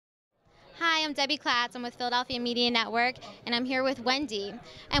I'm Debbie Klatz. I'm with Philadelphia Media Network, and I'm here with Wendy.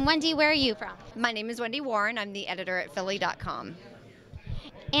 And Wendy, where are you from? My name is Wendy Warren. I'm the editor at Philly.com.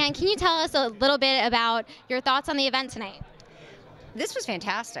 And can you tell us a little bit about your thoughts on the event tonight? This was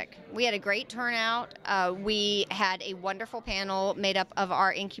fantastic. We had a great turnout. We had a wonderful panel made up of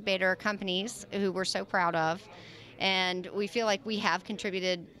our incubator companies who we're so proud of. And we feel like we have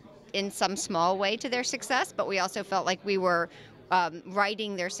contributed in some small way to their success, but we also felt like we were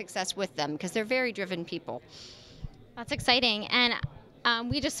riding their success with them because they're very driven people. That's exciting. And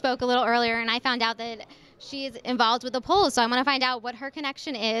we just spoke a little earlier, and I found out that she is involved with the polls. So I want to find out what her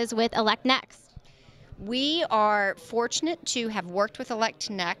connection is with Elect Next. We are fortunate to have worked with Elect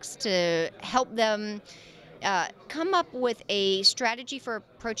Next to help them come up with a strategy for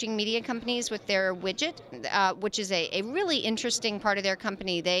approaching media companies with their widget, which is a really interesting part of their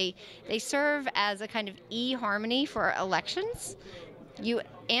company. They serve as a kind of e-harmony for elections. You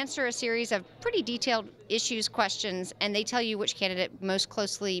answer a series of pretty detailed questions, and they tell you which candidate most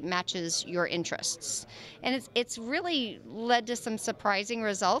closely matches your interests. And it's really led to some surprising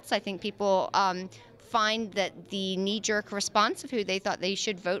results. I think people find that the knee-jerk response of who they thought they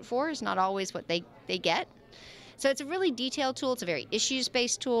should vote for is not always what they get. So it's a really detailed tool. It's a very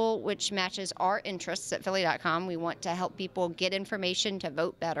issues-based tool, which matches our interests at Philly.com. We want to help people get information to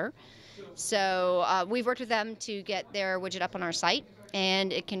vote better. So we've worked with them to get their widget up on our site,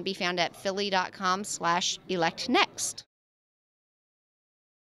 and it can be found at Philly.com/electnext.